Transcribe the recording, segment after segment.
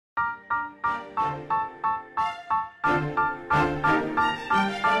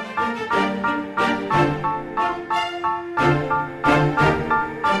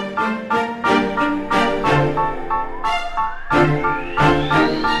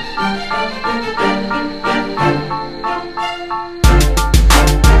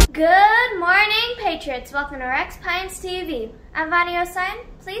Patriots, welcome to Rex Pines TV. I'm Vonnie Osine.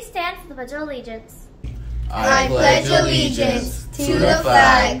 Please stand for the Pledge of Allegiance. I pledge allegiance to the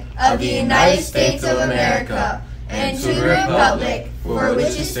flag of the United States of America and to the republic for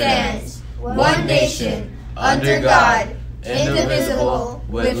which it stands, one nation, under God, indivisible,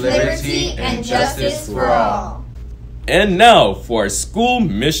 with liberty and justice for all. And now for our school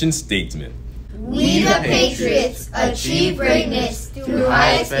mission statement. We the Patriots achieve greatness through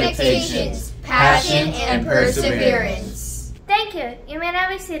high expectations, passion, and perseverance. Thank you. You may now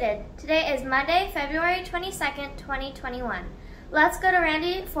be seated. Today is Monday, February 22nd, 2021. Let's go to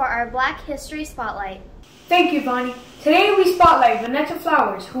Randy for our Black History Spotlight. Thank you, Vonnie. Today we spotlight Vanessa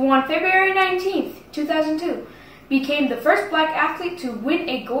Flowers, who on February 19th, 2002, became the first black athlete to win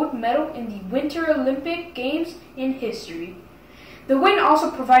a gold medal in the Winter Olympic Games in history. The win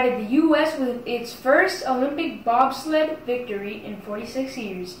also provided the U.S. with its first Olympic bobsled victory in 46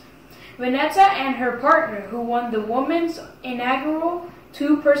 years. Vanessa and her partner, who won the women's inaugural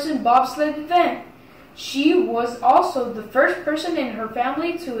two-person bobsled event. She was also the first person in her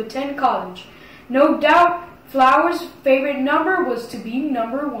family to attend college. No doubt, Flowers' favorite number was to be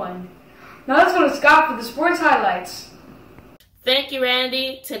number 1. Now let's go to Scott for the sports highlights. Thank you,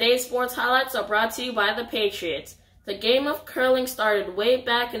 Randy. Today's sports highlights are brought to you by the Patriots. The game of curling started way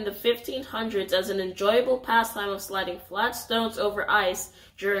back in the 1500s as an enjoyable pastime of sliding flat stones over ice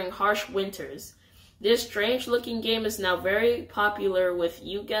during harsh winters. This strange-looking game is now very popular with,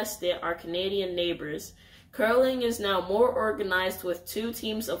 you guessed it, our Canadian neighbors. Curling is now more organized with 2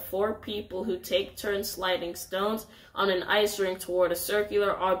 teams of 4 people who take turns sliding stones on an ice rink toward a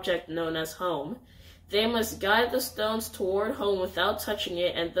circular object known as home. They must guide the stones toward home without touching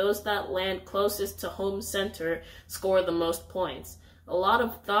it, and those that land closest to home center score the most points. A lot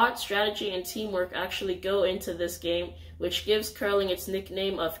of thought, strategy, and teamwork actually go into this game, which gives curling its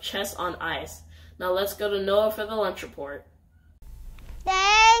nickname of chess on ice. Now let's go to Noah for the lunch report.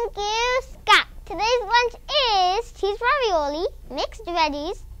 Thank you, Scott. Today's lunch is cheese ravioli, mixed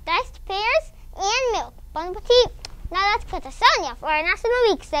veggies, diced pears, and milk. Bon appetit. Now let's go to Sonia for our National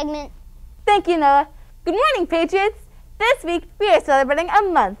Week segment. Thank you, Noah. Good morning, Patriots. This week, we are celebrating a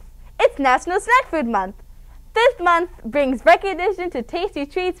month. It's National Snack Food Month. This month brings recognition to tasty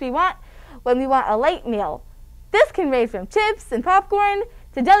treats we want when we want a light meal. This can range from chips and popcorn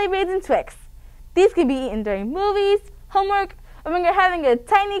to jelly beans and Twix. These can be eaten during movies, homework, or when you're having a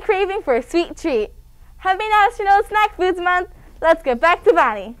tiny craving for a sweet treat. Happy National Snack Foods Month. Let's get back to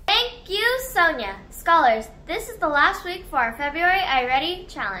Vonnie. Thank you, Sonia. Scholars, this is the last week for our February iReady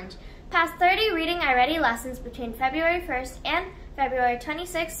Challenge. Pass 30 Reading iReady lessons between February 1st and February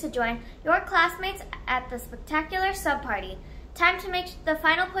 26th to join your classmates at the spectacular sub-party. Time to make the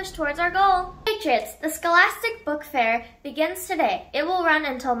final push towards our goal. Patriots, the Scholastic Book Fair begins today. It will run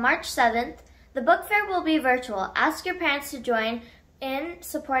until March 7th. The book fair will be virtual. Ask your parents to join in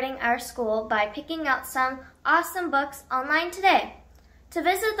supporting our school by picking out some awesome books online today. To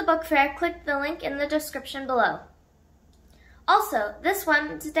visit the book fair, click the link in the description below. Also, this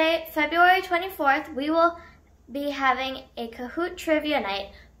Wednesday, February 24th, we will be having a Kahoot Trivia Night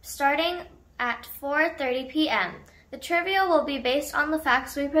starting at 4:30 p.m. The trivia will be based on the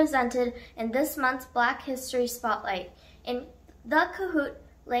facts we presented in this month's Black History Spotlight. In the Kahoot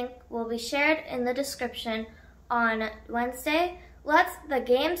link will be shared in the description on Wednesday. Let the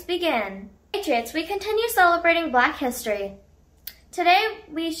games begin. Patriots, we continue celebrating Black history. Today,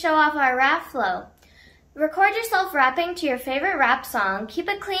 we show off our rap flow. Record yourself rapping to your favorite rap song. Keep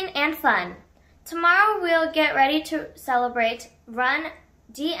it clean and fun. Tomorrow, we'll get ready to celebrate Run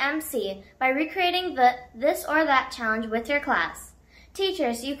DMC by recreating the This or That challenge with your class.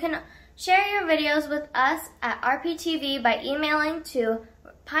 Teachers, you can share your videos with us at RPTV by emailing to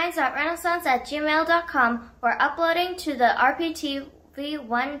pines.renaissance@gmail.com or uploading to the RPTV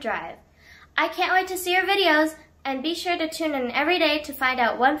OneDrive. I can't wait to see your videos, and be sure to tune in every day to find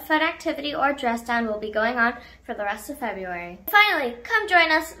out what fun activity or dress down will be going on for the rest of February. Finally, come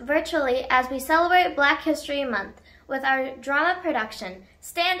join us virtually as we celebrate Black History Month with our drama production,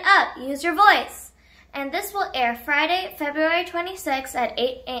 Stand Up, Use Your Voice. And this will air Friday, February 26th at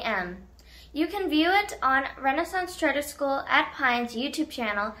 8 a.m. You can view it on Renaissance Charter School at Pines YouTube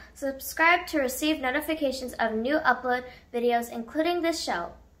channel. Subscribe to receive notifications of new upload videos, including this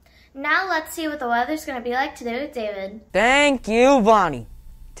show. Now let's see what the weather's going to be like today with David. Thank you, Vonnie.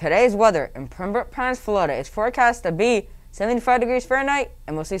 Today's weather in Pembroke Pines, Florida is forecast to be 75 degrees Fahrenheit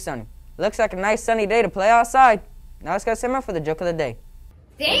and mostly sunny. Looks like a nice sunny day to play outside. Now let's go Simmer for the joke of the day.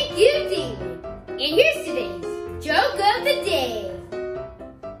 Thank you, David. And here's today's joke of the day.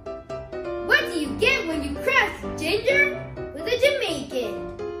 What do you get when you cross ginger with a Jamaican?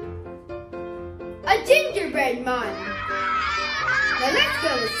 A right, Mon. Now let's go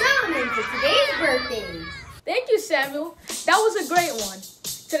to Solomon for today's birthdays. Thank you, Samuel. That was a great one.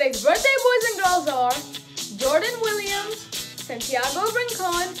 Today's birthday boys and girls are Jordan Williams, Santiago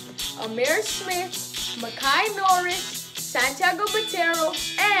Rincon, Amir Smith, Makai Norris, Santiago Botero,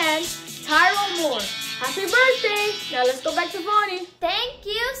 and Tyrone Moore. Happy birthday! Now let's go back to Vonnie. Thank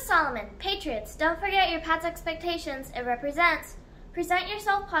you, Solomon. Patriots, don't forget your past expectations it represents. Present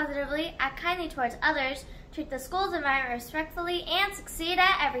yourself positively, act kindly towards others, treat the school's environment respectfully, and succeed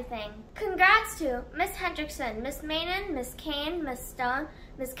at everything. Congrats to Miss Hendrickson, Miss Mainen, Miss Kane, Miss Stone,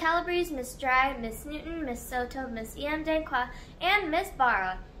 Miss Calabrese, Miss Dry, Miss Newton, Miss Soto, Miss Ian Danqua, and Miss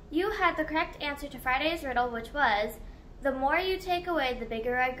Barra. You had the correct answer to Friday's riddle, which was, the more you take away, the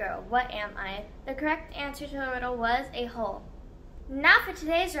bigger I grow. What am I? The correct answer to the riddle was a hole. Now for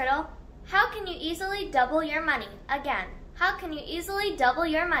today's riddle, how can you easily double your money? Again, how can you easily double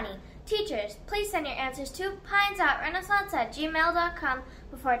your money? Teachers, please send your answers to pinesoutrenaissance@gmail.com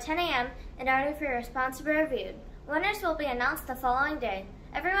before 10 a.m. in order for your response to be reviewed. Winners will be announced the following day.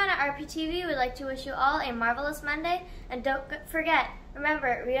 Everyone at RPTV would like to wish you all a marvelous Monday, and don't forget,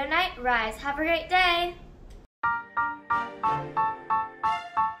 remember, reunite, rise. Have a great day!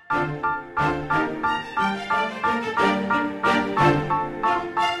 Thank you.